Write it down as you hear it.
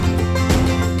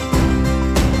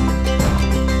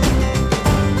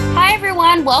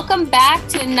everyone. Welcome back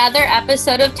to another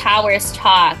episode of Towers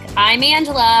Talk. I'm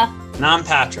Angela. And I'm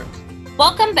Patrick.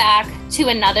 Welcome back to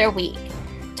another week.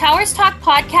 Towers Talk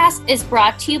podcast is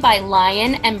brought to you by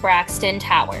Lyon and Braxton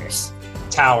Towers.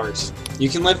 Towers. You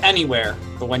can live anywhere,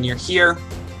 but when you're here,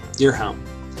 you're home.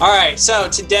 All right, so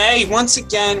today, once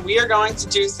again, we are going to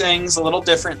do things a little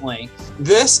differently.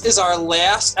 This is our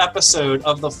last episode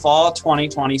of the fall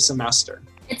 2020 semester.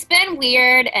 It's been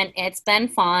weird and it's been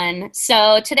fun.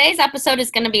 So today's episode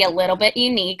is going to be a little bit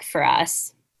unique for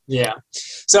us. Yeah.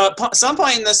 So at some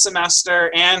point in this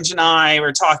semester, Ange and I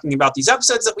were talking about these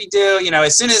episodes that we do. You know,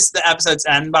 as soon as the episodes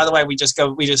end, by the way, we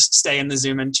just stay in the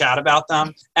Zoom and chat about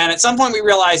them. And at some point we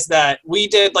realized that we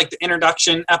did like the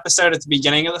introduction episode at the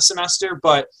beginning of the semester,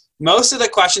 but most of the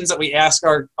questions that we ask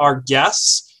our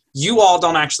guests, you all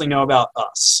don't actually know about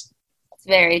us.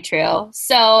 Very true.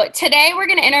 So today we're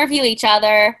going to interview each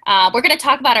other. We're going to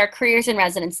talk about our careers in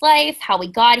residence life, how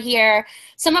we got here,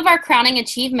 some of our crowning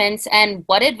achievements, and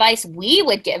what advice we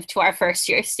would give to our first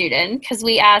year student, because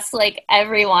we ask like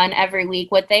everyone every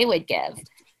week what they would give.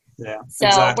 Yeah. So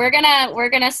exactly. we're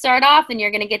gonna start off, and you're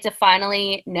gonna get to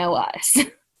finally know us.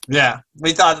 Yeah,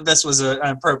 we thought that this was an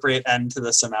appropriate end to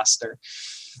the semester.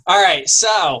 All right,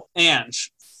 so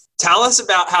Ange, tell us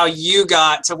about how you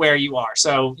got to where you are.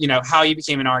 So, you know, how you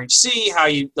became an RHC, how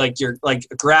you, like, your, like,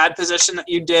 grad position that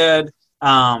you did.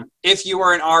 If you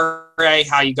were an RA,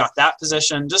 how you got that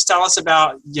position. Just tell us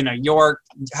about, you know,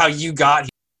 how you got here.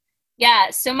 Yeah,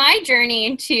 so my journey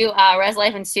into Res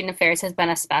Life and Student Affairs has been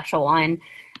a special one.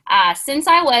 Since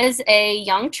I was a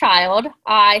young child,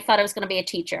 I thought I was going to be a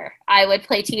teacher. I would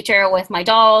play teacher with my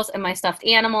dolls and my stuffed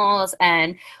animals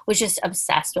and was just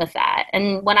obsessed with that.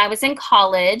 And when I was in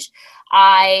college,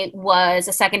 I was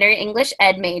a secondary English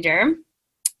ed major.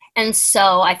 And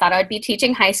so I thought I would be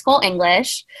teaching high school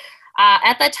English.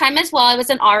 At that time as well, I was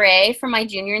an RA for my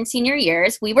junior and senior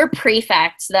years. We were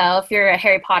prefects, though. If you're a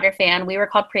Harry Potter fan, we were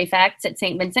called prefects at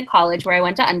St. Vincent College, where I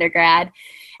went to undergrad.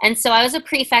 And so I was a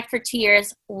prefect for 2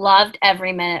 years, loved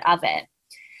every minute of it.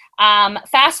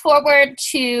 Fast forward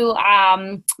to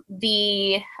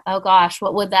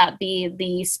what would that be?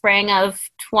 The spring of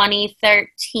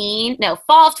 2013,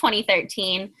 fall of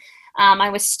 2013. I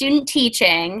was student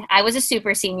teaching. I was a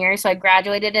super senior, so I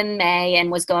graduated in May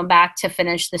and was going back to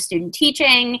finish the student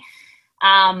teaching.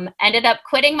 Ended up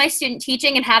quitting my student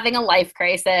teaching and having a life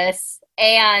crisis,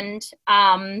 and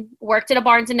worked at a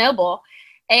Barnes & Noble.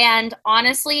 And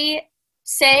honestly,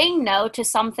 saying no to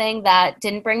something that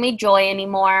didn't bring me joy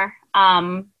anymore,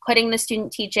 quitting the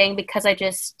student teaching because I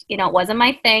just, it wasn't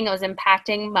my thing. It was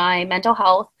impacting my mental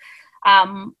health,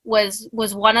 was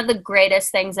one of the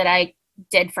greatest things that I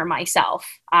did for myself,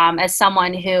 as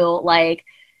someone who,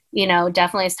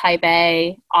 definitely is type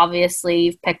A, obviously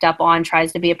you've picked up on,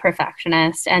 tries to be a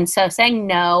perfectionist. And so saying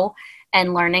no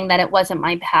and learning that it wasn't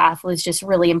my path was just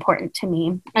really important to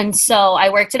me. And so I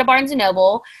worked at a Barnes &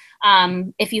 Noble.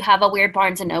 If you have a weird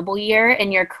Barnes & Noble year in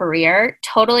your career,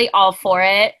 totally all for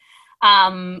it.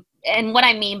 And what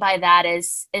I mean by that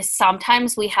is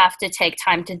sometimes we have to take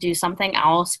time to do something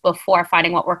else before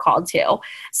finding what we're called to.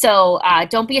 So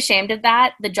don't be ashamed of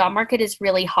that. The job market is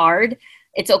really hard.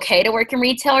 It's okay to work in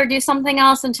retail or do something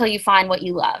else until you find what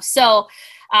you love. So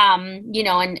and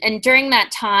during that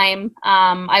time,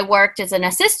 I worked as an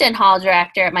assistant hall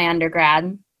director at my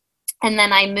undergrad. And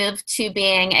then I moved to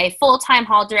being a full-time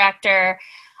hall director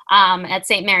at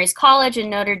St. Mary's College in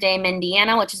Notre Dame,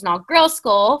 Indiana, which is an all-girls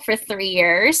school, for 3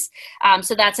 years.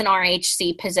 So that's an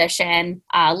RHC position.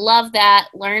 Loved that,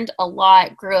 learned a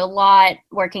lot, grew a lot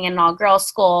working in an all-girls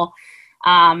school.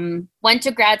 Went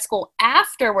to grad school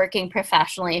after working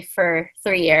professionally for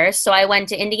 3 years. So I went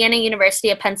to Indiana University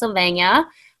of Pennsylvania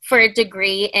for a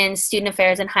degree in student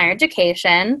affairs and higher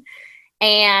education.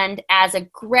 And as a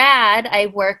grad, I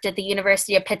worked at the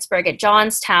University of Pittsburgh at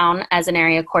Johnstown as an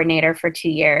area coordinator for 2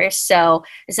 years. So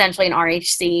essentially an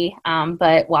RHC,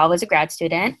 but while I was a grad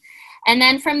student. And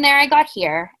then from there I got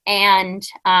here, and,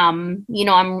 I'm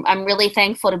really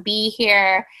thankful to be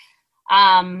here.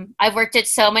 I've worked at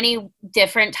so many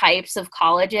different types of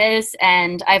colleges,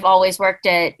 and I've always worked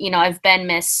at, I've been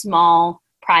Miss Small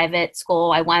private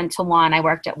school. I went to one, I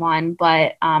worked at one,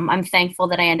 but I'm thankful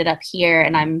that I ended up here,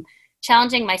 and I'm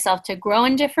challenging myself to grow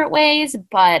in different ways,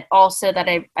 but also that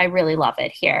I really love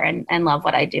it here and love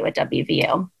what I do at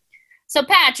WVU. So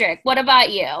Patrick, what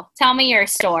about you? Tell me your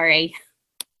story.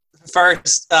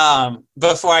 First,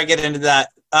 before I get into that,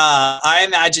 I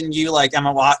imagine you, like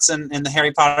Emma Watson in the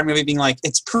Harry Potter movie, being like,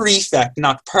 it's prefect,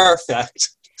 not perfect.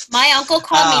 My uncle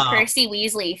called me Percy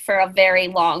Weasley for a very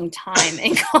long time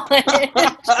in college.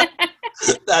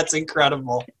 That's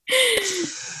incredible.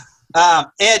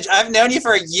 Edge, I've known you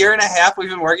for a year and a half. We've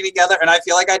been working together, and I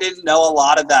feel like I didn't know a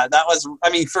lot of that. That was, I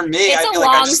mean, for me, I feel like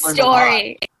I just learned a lot.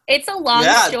 It's a long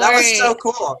story. That was so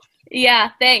cool.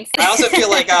 Yeah, thanks. I also feel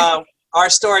like our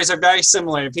stories are very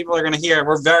similar. People are going to hear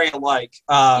we're very alike.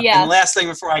 And the last thing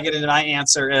before I get into my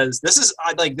answer is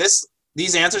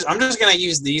these answers. I'm just going to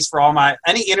use these for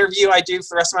any interview I do for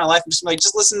the rest of my life. I'm just like,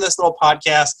 just listen to this little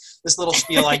podcast, this little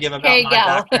spiel I give about my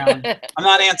background. I'm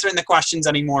not answering the questions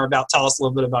anymore tell us a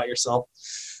little bit about yourself.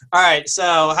 All right.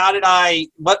 So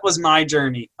what was my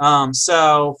journey?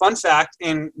 So fun fact,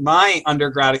 in my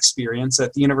undergrad experience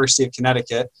at the University of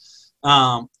Connecticut,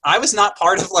 I was not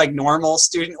part of like normal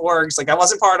student orgs. Like I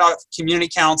wasn't part of community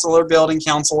council or building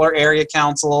council or area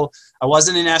council. I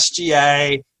wasn't in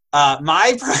SGA.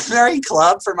 My primary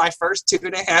club for my first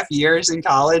 2.5 years in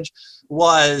college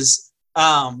was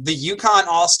the UConn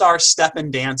All-Star Step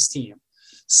and Dance team.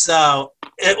 So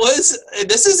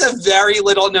this is a very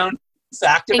little known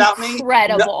fact about me.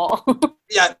 Incredible.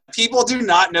 Yeah, people do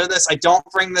not know this. I don't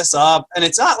bring this up. And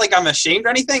it's not like I'm ashamed or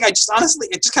anything. It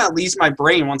just kind of leaves my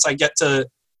brain once I get to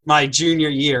my junior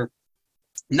year.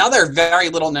 Another very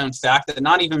little known fact that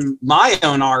not even my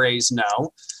own RAs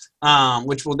know,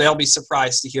 they'll be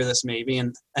surprised to hear this maybe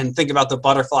and think about the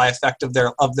butterfly effect of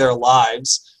their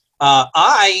lives.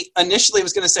 I initially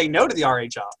was going to say no to the RA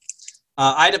job.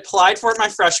 I'd applied for it my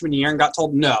freshman year and got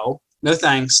told no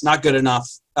thanks, not good enough.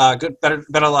 Better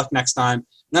luck next time.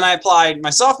 And then I applied my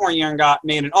sophomore year and got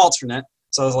made an alternate.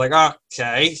 So I was like,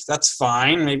 okay, that's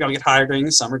fine. Maybe I'll get hired during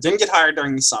the summer. Didn't get hired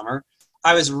during the summer.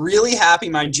 I was really happy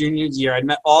my junior year. I'd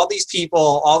met all these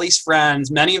people, all these friends.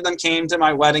 Many of them came to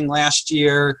my wedding last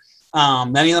year.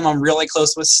 Many of them I'm really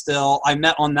close with still. I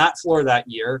met on that floor that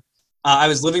year. I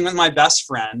was living with my best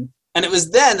friend. And it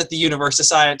was then that the universe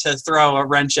decided to throw a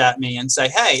wrench at me and say,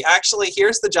 hey, actually,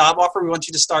 here's the job offer. We want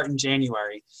you to start in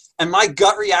January. And my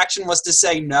gut reaction was to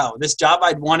say no. This job,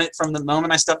 I'd wanted from the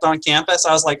moment I stepped on campus.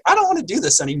 I was like, I don't want to do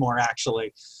this anymore,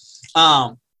 actually.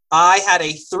 I had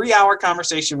a 3-hour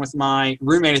conversation with my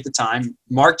roommate at the time,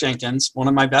 Mark Jenkins, one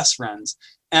of my best friends.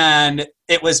 And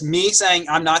it was me saying,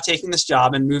 I'm not taking this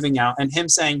job and moving out, and him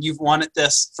saying, you've wanted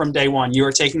this from day one. You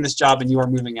are taking this job and you are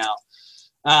moving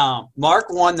out. Mark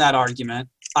won that argument.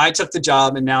 I took the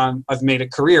job, and now I've made a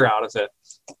career out of it.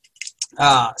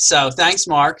 So thanks,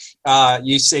 Mark.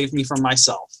 You saved me from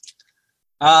myself.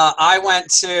 I went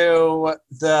to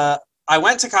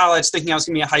college thinking I was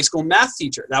going to be a high school math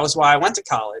teacher. That was why I went to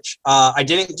college. I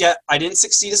didn't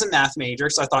succeed as a math major,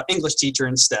 so I thought English teacher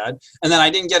instead. And then I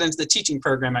didn't get into the teaching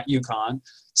program at UConn.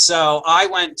 So I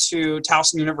went to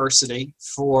Towson University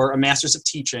for a master's of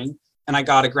teaching, and I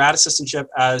got a grad assistantship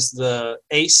as the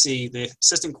AC, the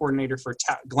assistant coordinator for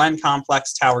Glenn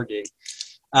Complex Tower D.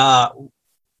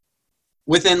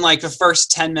 Within like the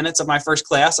first 10 minutes of my first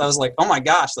class, I was like, oh my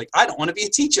gosh, like I don't want to be a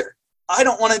teacher. I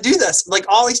don't want to do this. Like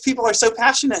all these people are so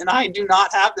passionate and I do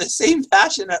not have the same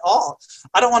passion at all.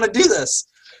 I don't want to do this.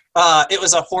 It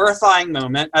was a horrifying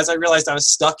moment as I realized I was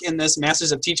stuck in this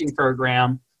master's of teaching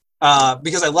program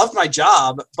because I loved my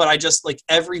job, but I just like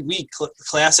every week,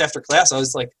 class after class, I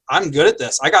was like, I'm good at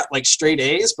this. I got like straight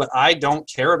A's, but I don't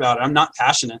care about it. I'm not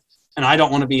passionate and I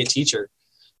don't want to be a teacher.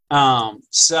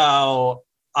 So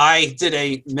I did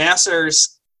a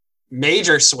master's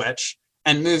major switch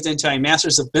and moved into a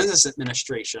master's of business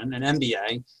administration, an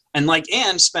MBA. And like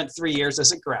Anne, spent 3 years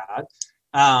as a grad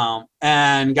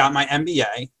and got my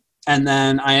MBA. And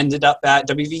then I ended up at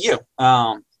WVU.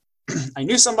 I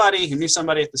knew somebody who knew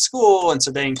somebody at the school, and so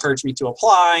they encouraged me to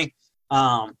apply.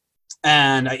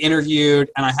 And I interviewed,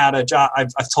 and I had a job.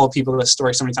 I've told people this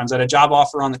story so many times. I had a job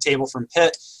offer on the table from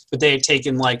Pitt, but they had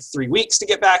taken like 3 weeks to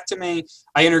get back to me.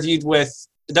 I interviewed with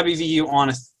WVU on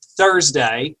a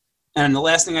Thursday, and the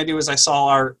last thing I do is I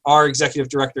saw our executive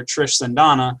director, Trish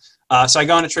Sandana. So I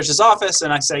go into Trish's office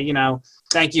and I say,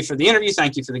 thank you for the interview.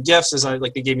 Thank you for the gifts.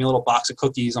 They gave me a little box of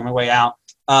cookies on my way out.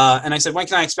 And I said, when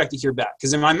can I expect to hear back?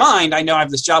 Because in my mind, I know I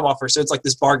have this job offer. So it's like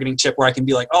this bargaining chip where I can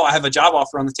be like, oh, I have a job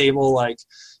offer on the table.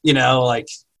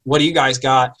 What do you guys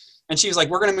got? And she was like,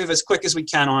 we're going to move as quick as we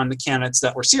can on the candidates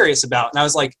that we're serious about. And I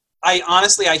was like, I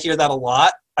hear that a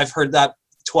lot. I've heard that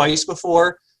twice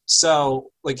before.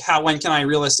 So when can I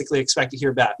realistically expect to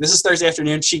hear back? This is Thursday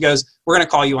afternoon. She goes, we're going to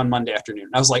call you on Monday afternoon.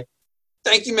 I was like,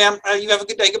 thank you, ma'am. You have a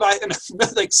good day. Goodbye. And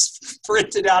I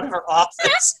sprinted out of her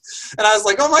office. And I was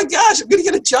like, oh my gosh, I'm going to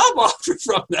get a job offer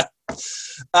from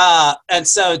them. And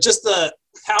so just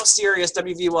how serious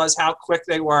WV was, how quick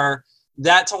they were,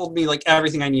 that told me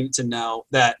everything I needed to know,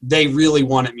 that they really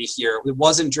wanted me here. It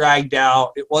wasn't dragged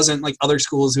out. It wasn't like other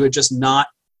schools who had just not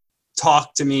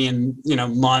talked to me in,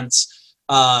 months.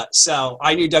 So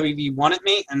I knew WV wanted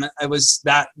me, and it was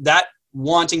that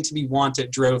wanting to be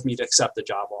wanted drove me to accept the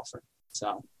job offer.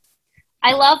 So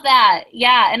I love that.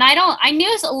 Yeah. And I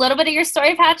knew a little bit of your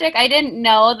story, Patrick. I didn't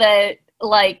know that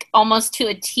like almost to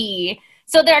a T.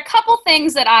 So there are a couple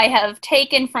things that I have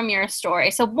taken from your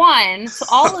story. So one, so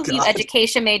all of you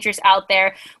education majors out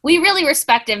there, we really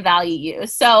respect and value you.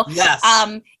 So yes.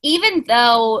 Even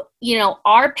though, you know,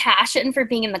 our passion for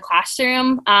being in the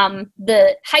classroom,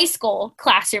 the high school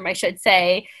classroom, I should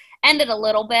say, ended a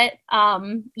little bit.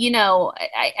 You know,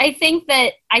 I think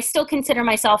that I still consider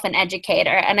myself an educator.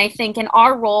 And I think in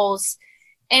our roles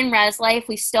in Res Life,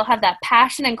 we still have that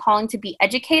passion and calling to be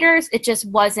educators. It just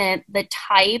wasn't the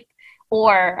type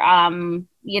or,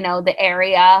 you know, the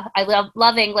area. I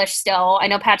love English still. I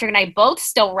know Patrick and I both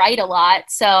still write a lot.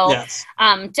 So yes.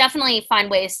 Definitely find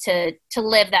ways to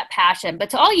live that passion. But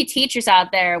to all you teachers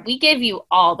out there, we give you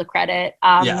all the credit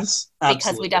yes,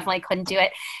 because we definitely couldn't do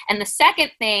it. And the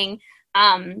second thing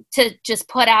to just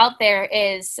put out there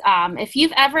is if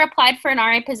you've ever applied for an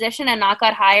RA position and not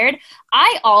got hired,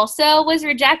 I also was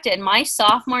rejected my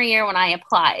sophomore year when I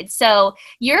applied. So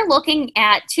you're looking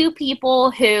at two people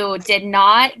who did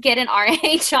not get an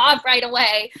RA job right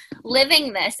away,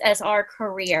 living this as our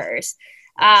careers.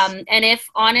 And if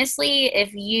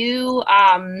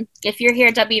you're here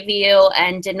at WVU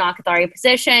and did not get the RA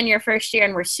position your first year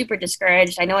and were super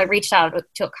discouraged, I know I reached out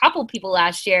to a couple people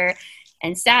last year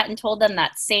and sat and told them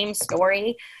that same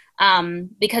story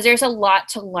because there's a lot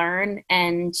to learn.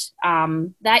 And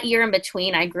that year in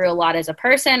between, I grew a lot as a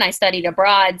person. I studied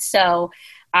abroad. So,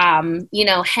 you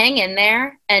know, hang in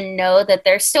there and know that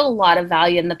there's still a lot of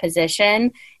value in the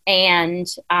position. And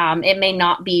it may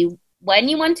not be when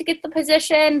you want to get the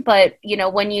position, but, you know,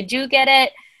 when you do get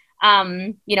it,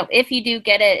 you know, if you do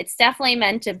get it, it's definitely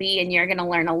meant to be, and you're going to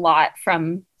learn a lot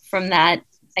from that.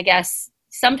 I guess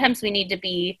sometimes we need to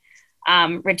be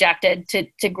rejected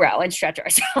to grow and stretch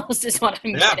ourselves is what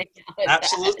I'm getting at.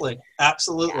 Absolutely.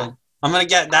 Yeah. I'm going to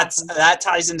get that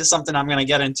ties into something I'm going to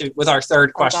get into with our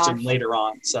third question later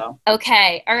on. So,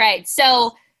 okay. All right.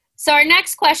 So our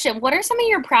next question, what are some of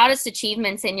your proudest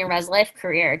achievements in your Res Life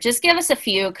career? Just give us a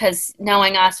few, because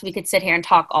knowing us, we could sit here and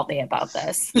talk all day about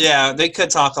this. Yeah, they could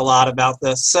talk a lot about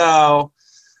this. So,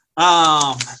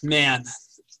 man,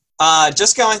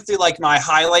 just going through like my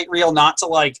highlight reel, not to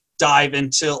like dive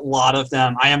into a lot of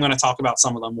them. I am going to talk about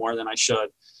some of them more than I should.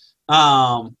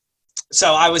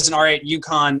 So I was an RA at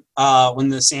UConn when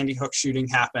the Sandy Hook shooting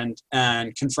happened,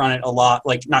 and confronted a lot,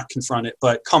 like not confronted,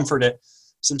 but comforted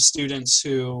some students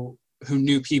who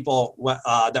knew people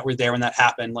that were there when that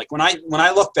happened. Like when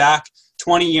I look back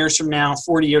 20 years from now,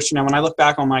 40 years from now, when I look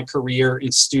back on my career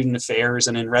in student affairs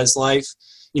and in Res Life,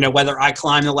 you know, whether I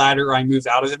climb the ladder or I move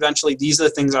out of it eventually, these are the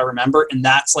things I remember. And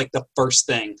that's like the first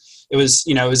thing. It was,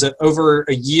 you know, it was over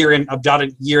a year and about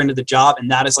a year into the job.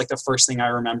 And that is like the first thing I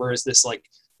remember is this like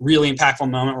really impactful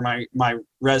moment where my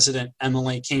resident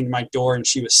Emily came to my door and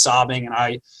she was sobbing, and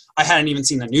I hadn't even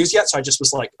seen the news yet. So I just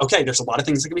was like, okay, there's a lot of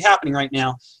things that could be happening right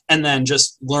now. And then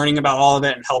just learning about all of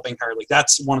it and helping her. Like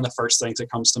that's one of the first things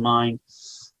that comes to mind.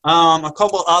 A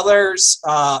couple others,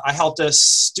 I helped a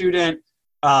student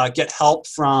get help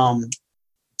from,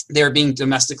 they were being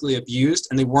domestically abused,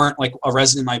 and they weren't like a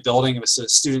resident in my building. It was a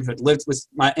student who had lived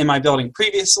in my building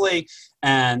previously,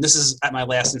 and this is at my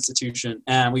last institution.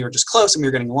 And we were just close, and we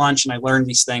were getting lunch, and I learned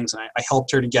these things, and I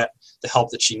helped her to get the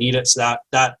help that she needed. So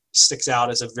that sticks out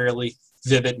as a very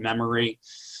vivid memory.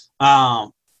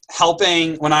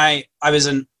 Helping when I was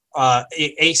in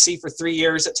AC for 3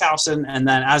 years at Towson, and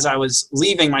then as I was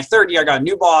leaving my third year, I got a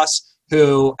new boss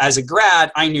who, as a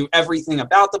grad, I knew everything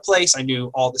about the place. I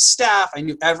knew all the staff. I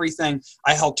knew everything.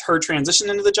 I helped her transition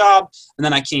into the job. And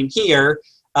then I came here,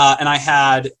 and I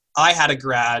had a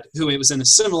grad who was in a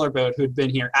similar boat who had been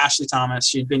here, Ashley Thomas.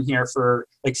 She'd been here for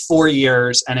like 4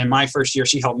 years. And in my first year,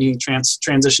 she helped me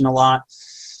transition a lot.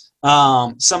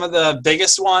 Some of the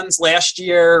biggest ones last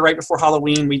year, right before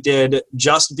Halloween, we did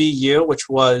Just Be You, which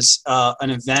was an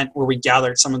event where we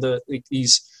gathered some of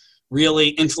these really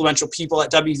influential people at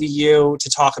WVU to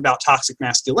talk about toxic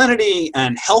masculinity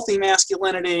and healthy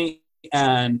masculinity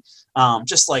and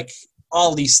just like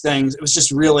all these things. It was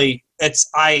just really,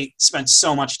 I spent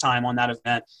so much time on that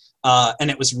event, and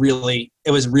it was really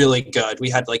good. We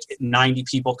had like 90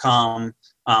 people come,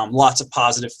 lots of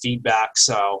positive feedback.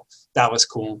 So that was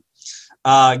cool.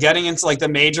 Getting into like the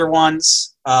major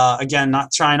ones, again,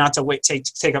 trying not to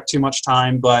take up too much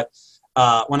time, but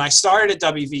when I started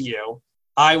at WVU,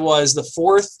 I was the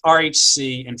fourth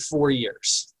RHC in 4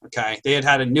 years. Okay. They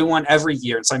had a new one every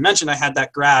year. And so I mentioned I had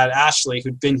that grad, Ashley,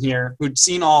 who'd been here, who'd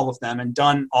seen all of them and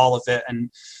done all of it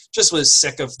and just was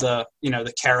sick of the,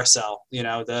 the carousel,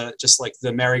 just like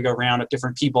the merry-go-round of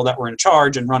different people that were in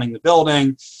charge and running the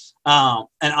building. And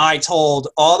I told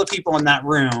all the people in that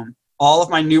room, all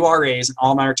of my new RAs and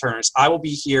all my returners, I will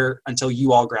be here until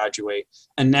you all graduate.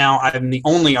 And now I'm the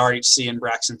only RHC in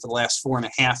Braxton for the last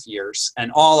 4.5 years,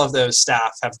 and all of those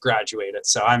staff have graduated.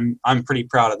 So I'm pretty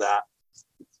proud of that.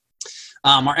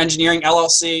 Our engineering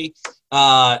LLC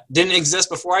didn't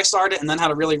exist before I started, and then had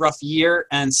a really rough year.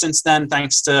 And since then,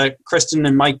 thanks to Kristen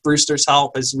and Mike Brewster's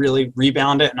help, has really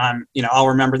rebounded. And I'll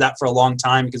remember that for a long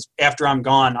time, because after I'm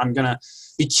gone, I'm gonna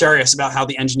be curious about how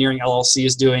the engineering LLC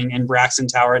is doing in Braxton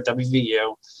Tower at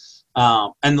WVU.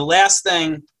 And the last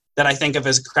thing that I think of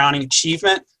as a crowning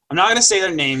achievement, I'm not going to say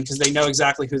their name because they know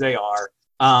exactly who they are.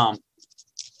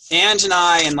 Ange and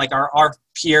I and like our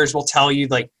peers will tell you,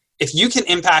 like, if you can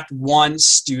impact one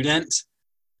student,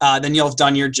 then you'll have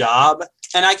done your job.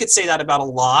 And I could say that about a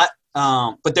lot.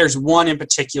 But there's one in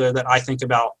particular that I think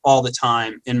about all the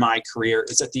time in my career.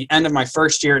 It's at the end of my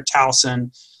first year at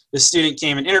Towson. The student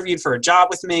came and interviewed for a job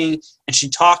with me, and she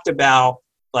talked about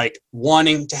like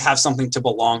wanting to have something to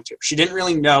belong to. She didn't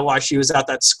really know why she was at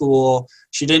that school.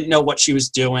 She didn't know what she was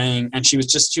doing. And she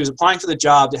was applying for the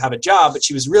job to have a job, but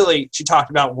she talked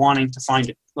about wanting to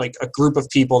find like a group of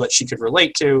people that she could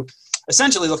relate to,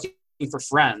 essentially looking for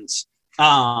friends.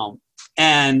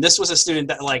 And this was a student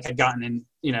that like had gotten in,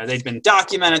 they'd been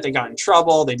documented, they got in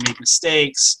trouble, they'd made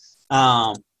mistakes.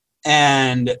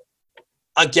 And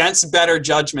against better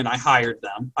judgment, I hired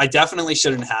them. I definitely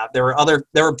shouldn't have. There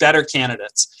were better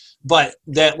candidates, but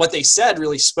what they said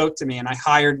really spoke to me, and I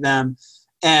hired them,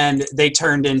 and they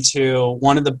turned into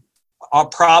one of the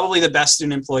probably the best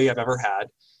student employee I've ever had,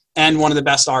 and one of the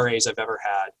best RAs I've ever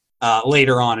had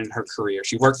later on in her career.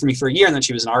 She worked for me for a year, and then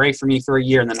she was an RA for me for a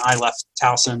year, and then I left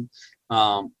Towson.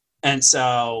 And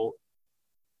so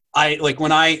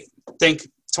when I think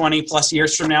 20 plus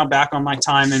years from now back on my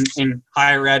time in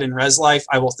higher ed and res life,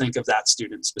 I will think of that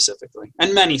student specifically,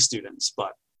 and many students,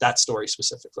 but that story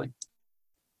specifically.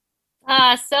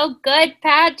 So good,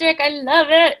 Patrick. I love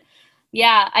it.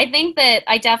 Yeah, I think that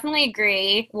I definitely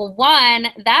agree. Well, one,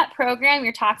 that program,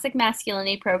 your toxic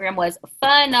masculinity program, was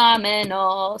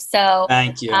phenomenal. So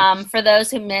thank you. For those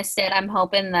who missed it, I'm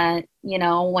hoping that,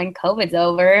 when COVID's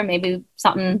over, maybe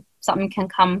something can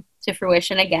come to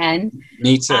fruition again.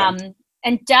 Me too.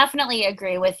 And definitely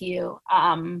agree with you,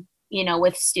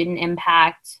 with student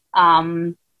impact,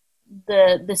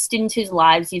 the students whose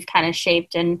lives you've kind of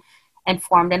shaped and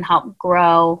formed and helped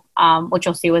grow, which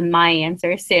you'll see with my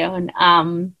answer soon.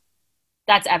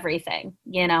 That's everything,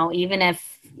 even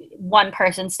if one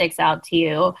person sticks out to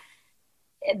you,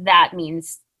 that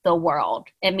means the world.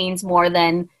 It means more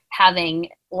than having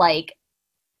like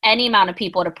any amount of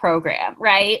people to program,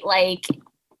 right? Like,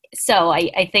 so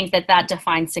I think that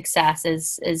defines success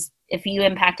is if you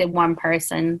impacted one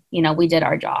person, we did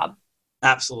our job.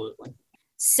 Absolutely.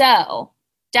 So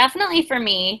definitely for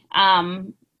me,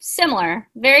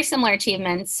 very similar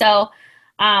achievements. So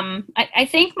I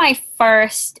think my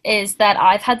first is that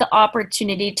I've had the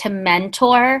opportunity to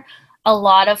mentor a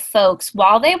lot of folks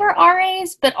while they were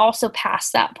RAs, but also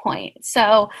past that point.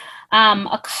 So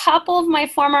a couple of my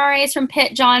former RAs from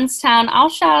Pitt Johnstown, I'll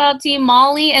shout out to you,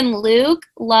 Molly and Luke.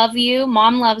 Love you.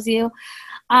 Mom loves you.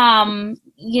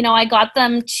 I got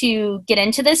them to get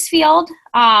into this field.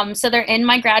 So they're in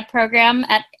my grad program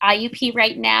at IUP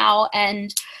right now.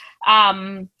 And,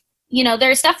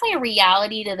 there's definitely a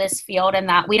reality to this field in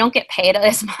that we don't get paid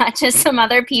as much as some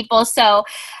other people. So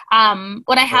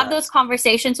when I have those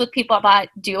conversations with people about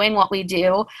doing what we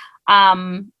do,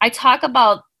 I talk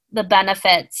about the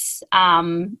benefits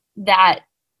that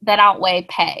outweigh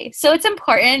pay. So it's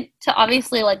important to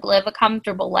obviously like live a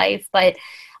comfortable life, but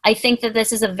I think that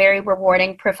this is a very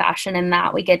rewarding profession in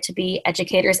that we get to be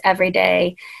educators every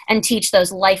day and teach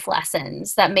those life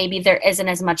lessons that maybe there isn't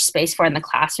as much space for in the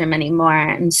classroom anymore.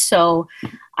 And so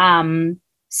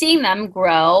seeing them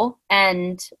grow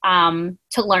and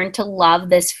to learn to love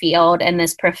this field and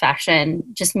this profession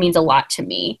just means a lot to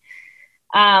me.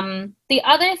 The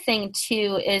other thing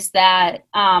too is that,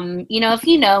 if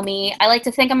you know me, I like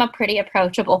to think I'm a pretty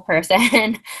approachable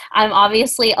person. I'm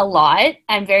obviously a lot.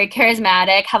 I'm very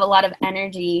charismatic, have a lot of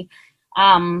energy.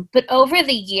 But over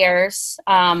the years,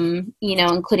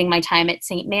 including my time at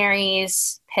St.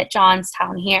 Mary's, Pitt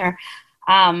Johnstown here,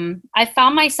 I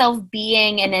found myself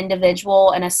being an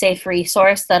individual and a safe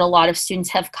resource that a lot of students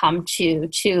have come to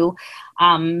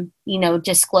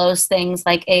disclose things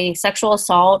like a sexual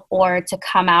assault or to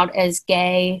come out as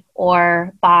gay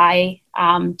or bi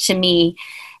to me.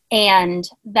 And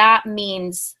that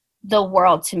means the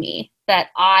world to me, that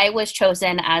I was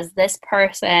chosen as this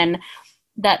person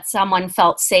that someone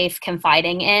felt safe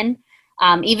confiding in.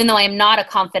 Even though I am not a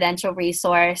confidential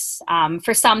resource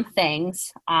for some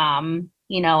things,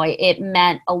 it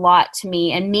meant a lot to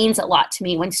me and means a lot to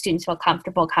me when students feel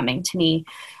comfortable coming to me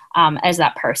as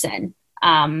that person.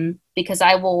 Because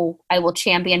I will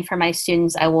champion for my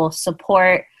students. I will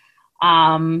support,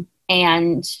 and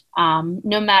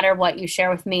no matter what you share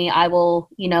with me, I will,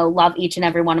 love each and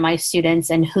every one of my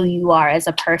students and who you are as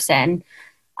a person.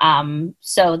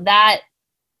 So that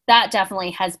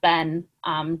definitely has been,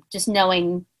 just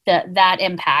knowing that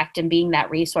impact and being that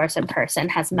resource in person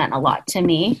has meant a lot to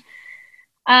me.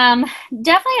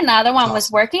 Definitely another one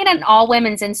was working at an all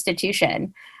women's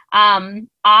institution.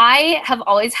 I have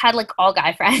always had like all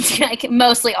guy friends, like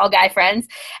mostly all guy friends.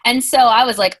 And so I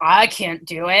was like, I can't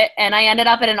do it. And I ended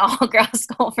up at an all girls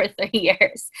school for 3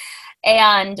 years.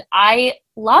 And I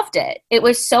loved it. It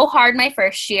was so hard my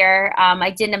first year.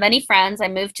 I didn't have any friends. I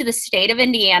moved to the state of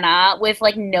Indiana with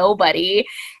like nobody,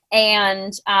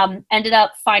 and ended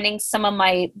up finding some of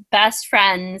my best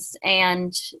friends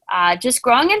and just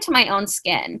growing into my own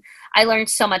skin. I learned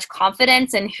so much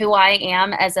confidence in who I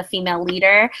am as a female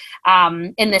leader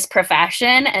in this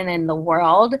profession and in the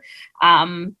world.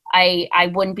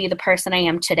 I wouldn't be the person I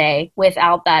am today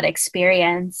without that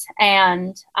experience.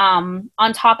 And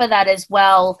on top of that as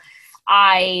well,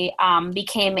 I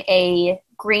became a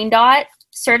Green Dot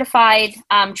certified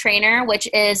trainer, which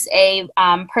is a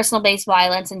personal-based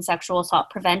violence and sexual assault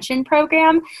prevention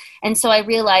program. And so I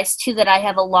realized too that I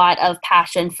have a lot of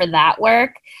passion for that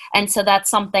work. And so that's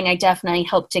something I definitely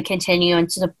hope to continue and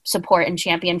to support and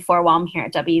champion for while I'm here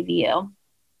at WVU.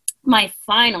 My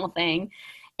final thing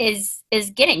is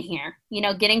getting here,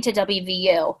 getting to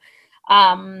WVU,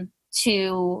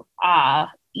 to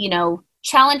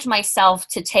challenge myself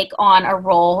to take on a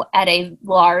role at a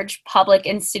large public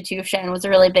institution was a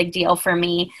really big deal for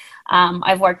me.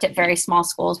 I've worked at very small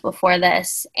schools before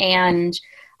this, and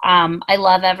I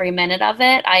love every minute of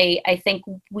it. I think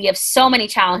we have so many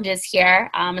challenges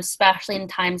here, especially in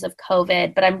times of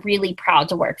COVID, but I'm really proud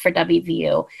to work for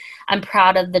WVU. I'm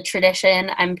proud of the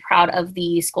tradition. I'm proud of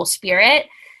the school spirit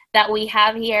that we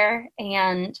have here.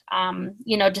 And,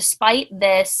 despite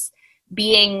this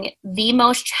being the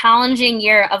most challenging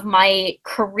year of my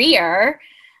career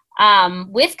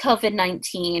with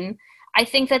COVID-19, I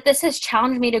think that this has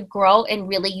challenged me to grow in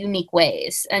really unique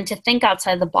ways and to think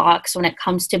outside the box when it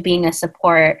comes to being a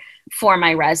support for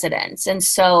my residents. And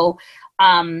so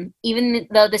even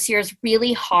though this year is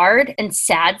really hard and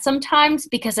sad sometimes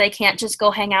because I can't just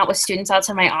go hang out with students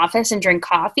outside my office and drink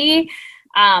coffee,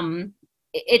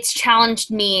 it's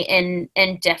challenged me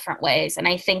in different ways. And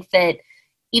I think that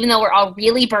even though we're all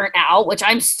really burnt out, which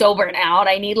I'm so burnt out,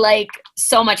 I need like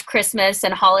so much Christmas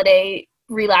and holiday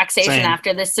relaxation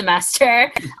after this semester.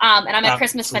 And I'm a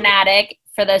Christmas fanatic.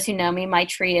 For those who know me, my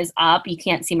tree is up. You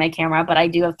can't see my camera, but I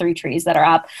do have 3 trees that are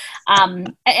up.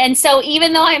 And so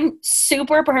even though I'm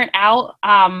super burnt out,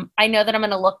 I know that I'm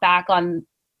going to look back on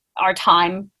our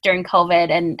time during COVID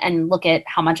and look at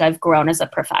how much I've grown as a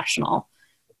professional.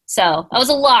 So that was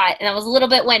a lot, and I was a little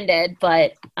bit winded,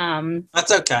 but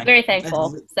that's okay. Very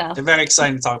thankful. So they're very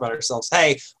excited to talk about ourselves.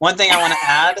 Hey, one thing I want to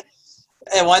add,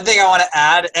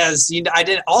 as I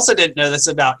didn't know this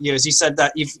about you, is you said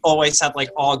that you've always had like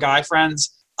all guy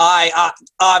friends. I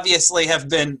obviously have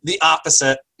been the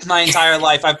opposite my entire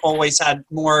life. I've always had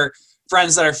more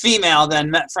friends that are female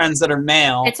than friends that are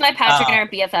male. It's my Patrick and our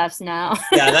BFFs now.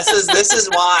 Yeah, this is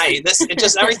why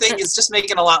everything is just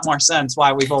making a lot more sense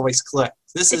why we've always clicked.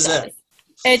 This is it.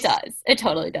 It does. It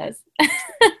totally does.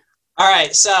 All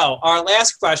right. So our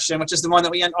last question, which is the one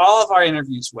that we end all of our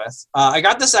interviews with. I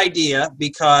got this idea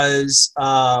because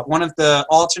one of the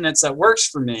alternates that works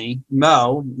for me,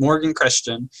 Morgan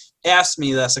Christian, asked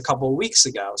me this a couple of weeks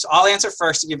ago. So I'll answer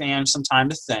first to give Ange some time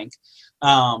to think.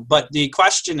 But the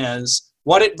question is,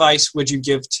 what advice would you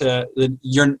give to the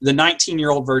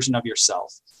 19-year-old version of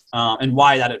yourself, and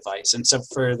why that advice? And so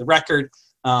for the record,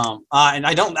 and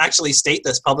I don't actually state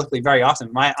this publicly very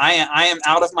often, I am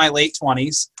out of my late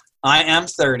 20s. I am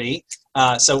 30.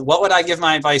 So what would I give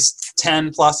my advice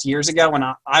 10 plus years ago when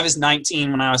I was 19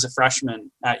 when I was a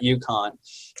freshman at UConn?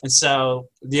 And so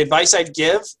the advice I'd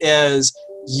give is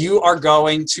you are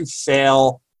going to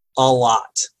fail a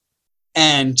lot.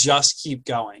 And just keep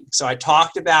going. So I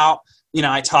talked about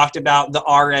the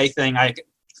RA thing. I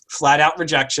flat out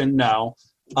rejection, no.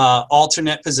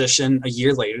 Alternate position a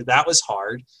year later. That was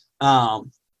hard.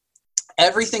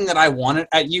 Everything that I wanted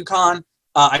at UConn,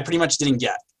 I pretty much didn't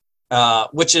get,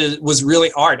 which was really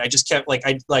hard. I just kept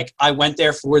I went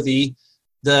there for the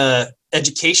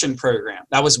education program.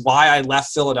 That was why I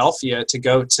left Philadelphia to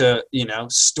go to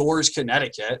Storrs,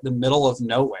 Connecticut, the middle of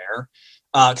nowhere.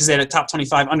 because they had a top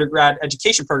 25 undergrad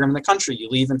education program in the country. You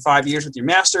leave in 5 years with your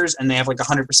master's, and they have like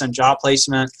 100% job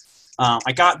placement.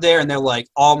 I got there, and they're like,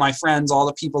 all my friends, all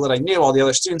the people that I knew, all the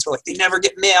other students were like, they never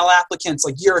get male applicants.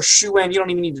 Like, you're a shoo-in. You don't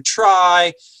even need to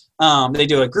try. They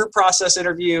do a group process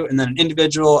interview and then an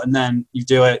individual, and then you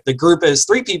do it. The group is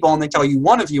 3 people, and they tell you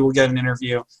one of you will get an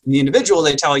interview. And the individual,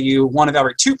 they tell you one of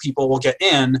every 2 people will get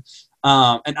in.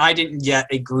 And I didn't get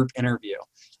a group interview.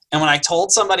 And when I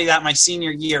told somebody that my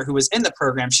senior year who was in the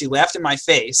program, she laughed in my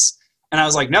face. And I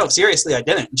was like, no, seriously, I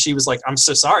didn't. And she was like, I'm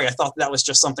so sorry. I thought that was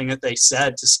just something that they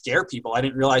said to scare people. I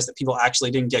didn't realize that people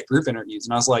actually didn't get group interviews.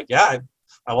 And I was like, yeah,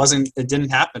 I wasn't, it didn't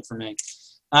happen for me.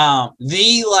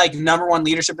 The like number one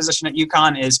leadership position at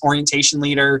UConn is orientation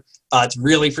leader. It's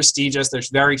really prestigious. There's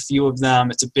very few of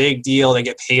them. It's a big deal. They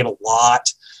get paid a lot.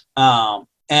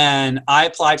 And I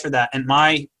applied for that, and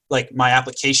my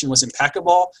application was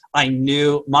impeccable. I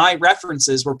knew my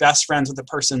references were best friends with the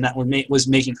person that was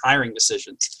making hiring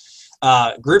decisions.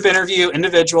 Group interview,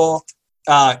 individual,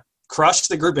 crushed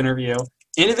the group interview.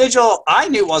 Individual, I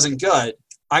knew wasn't good.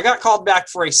 I got called back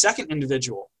for a second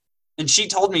individual. And she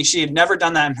told me she had never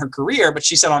done that in her career, but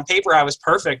she said on paper I was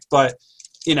perfect. But,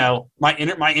 you know, my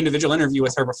individual interview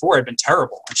with her before had been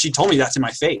terrible. And she told me that to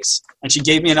my face. And she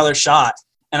gave me another shot,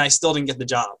 and I still didn't get the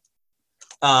job.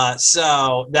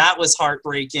 So that was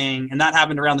heartbreaking. And that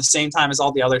happened around the same time as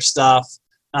all the other stuff.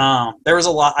 There was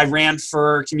a lot. I ran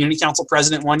for community council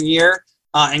president one year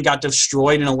and got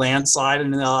destroyed in a landslide in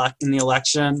the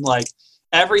election. Like,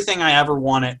 everything I ever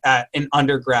wanted at an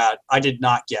undergrad, I did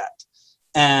not get.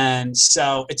 And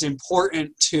so it's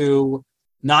important to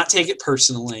not take it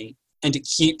personally and to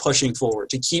keep pushing forward,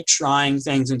 to keep trying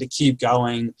things and to keep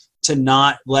going, to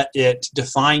not let it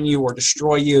define you or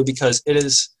destroy you, because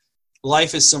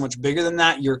life is so much bigger than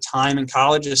that. Your time in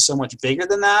college is so much bigger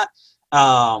than that.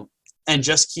 And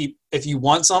just if you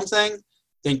want something,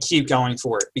 then keep going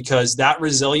for it, because that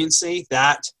resiliency,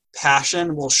 that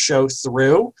passion will show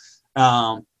through.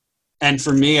 And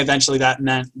for me, eventually that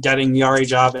meant getting the RA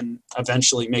job and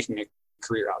eventually making a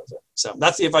career out of it. So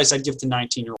that's the advice I'd give to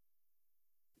 19-year-olds.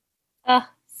 Oh,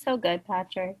 so good,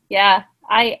 Patrick. Yeah,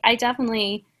 I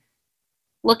definitely,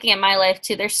 looking at my life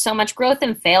too, there's so much growth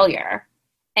and failure.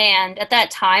 And at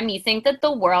that time, you think that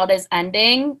the world is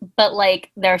ending, but like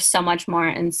there's so much more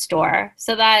in store.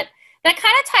 So that kind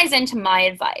of ties into my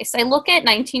advice. I look at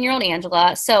 19-year-old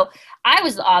Angela. So I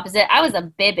was the opposite. I was a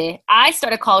baby. I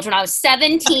started college when I was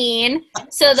 17.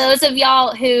 So those of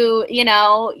y'all who, you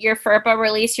know, your FERPA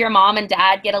release, your mom and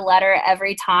dad get a letter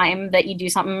every time that you do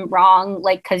something wrong,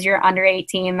 like because you're under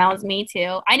 18. That was me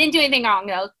too. I didn't do anything wrong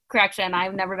though. Correction.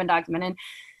 I've never been documented.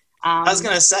 I was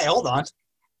going to say, hold on.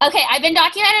 Okay, I've been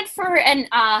documented for an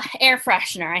air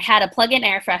freshener. I had a plug-in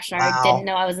air freshener. Wow. I didn't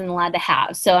know I wasn't allowed to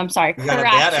have. So I'm sorry, you correction.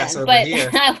 Got a badass over but here.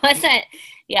 I wasn't.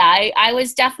 Yeah, I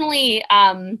was definitely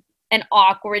an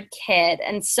awkward kid,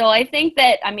 and so I think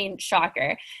that, I mean,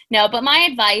 shocker. No, but my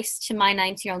advice to my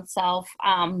 19-year-old self,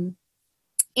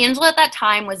 Angela at that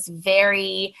time was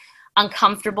very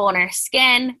uncomfortable in her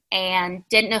skin and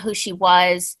didn't know who she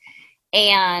was,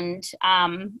 and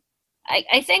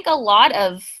I think a lot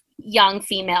of young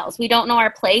females, we don't know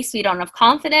our place, we don't have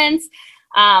confidence.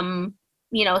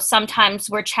 You know, sometimes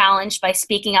we're challenged by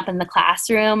speaking up in the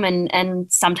classroom,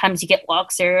 and sometimes you get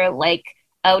looks or like,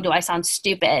 oh, do I sound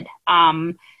stupid?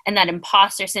 And that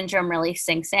imposter syndrome really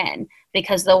sinks in,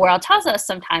 because the world tells us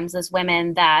sometimes as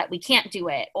women that we can't do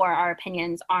it or our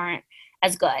opinions aren't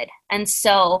as good. And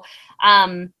so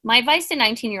my advice to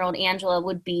 19-year-old Angela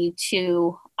would be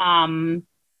to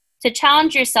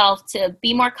challenge yourself to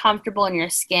be more comfortable in your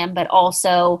skin, but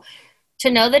also to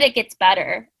know that it gets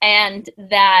better, and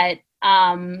that,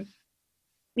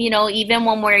 you know, even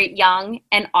when we're young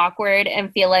and awkward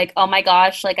and feel like, oh my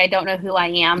gosh, like I don't know who I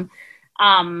am,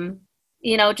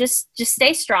 you know, just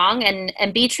stay strong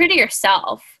and be true to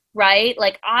yourself, right?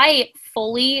 Like, I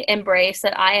fully embrace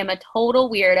that I am a total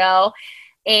weirdo.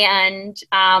 And,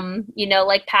 you know,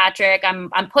 like Patrick, I'm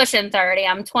pushing 30.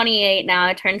 I'm 28 now.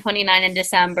 I turned 29 in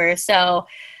December. So,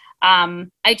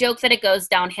 I joke that it goes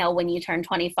downhill when you turn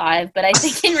 25, but I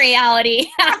think in reality,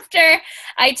 after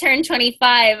I turned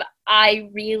 25, I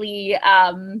really,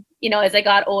 you know, as I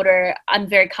got older, I'm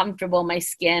very comfortable in my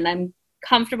skin. I'm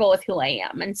comfortable with who I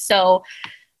am. And so,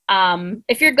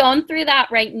 if you're going through that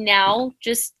right now,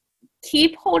 just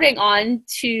keep holding on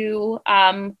to,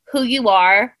 who you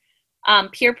are.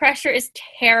 Peer pressure is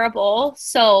terrible.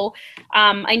 So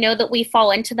I know that we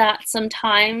fall into that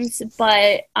sometimes,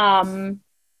 but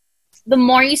the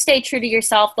more you stay true to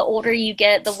yourself, the older you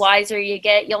get, the wiser you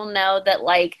get, you'll know that,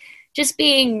 like, just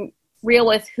being real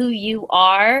with who you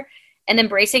are and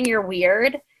embracing your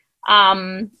weird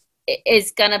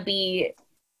is going to be,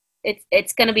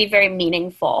 it's going to be very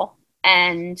meaningful.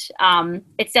 And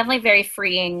it's definitely very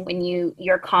freeing when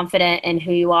you're confident in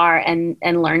who you are and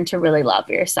learn to really love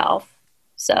yourself.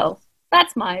 So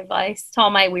that's my advice to all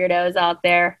my weirdos out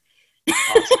there.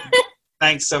 Awesome.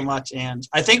 Thanks so much, Ange.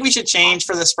 I think we should change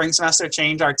for the spring semester,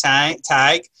 change our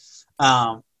tag.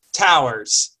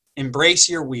 Towers, embrace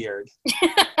your weird. Keep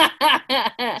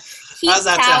How's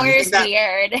that Towers sound?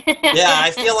 weird. Yeah,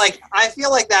 I feel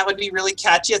like that would be really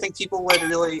catchy. I think people would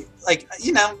really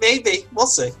maybe. We'll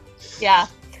see. Yeah.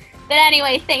 But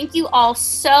anyway, thank you all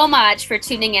so much for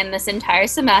tuning in this entire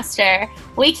semester.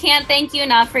 We can't thank you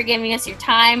enough for giving us your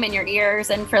time and your ears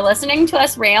and for listening to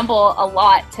us ramble a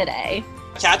lot today.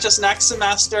 Catch us next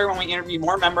semester when we interview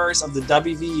more members of the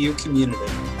WVU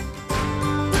community.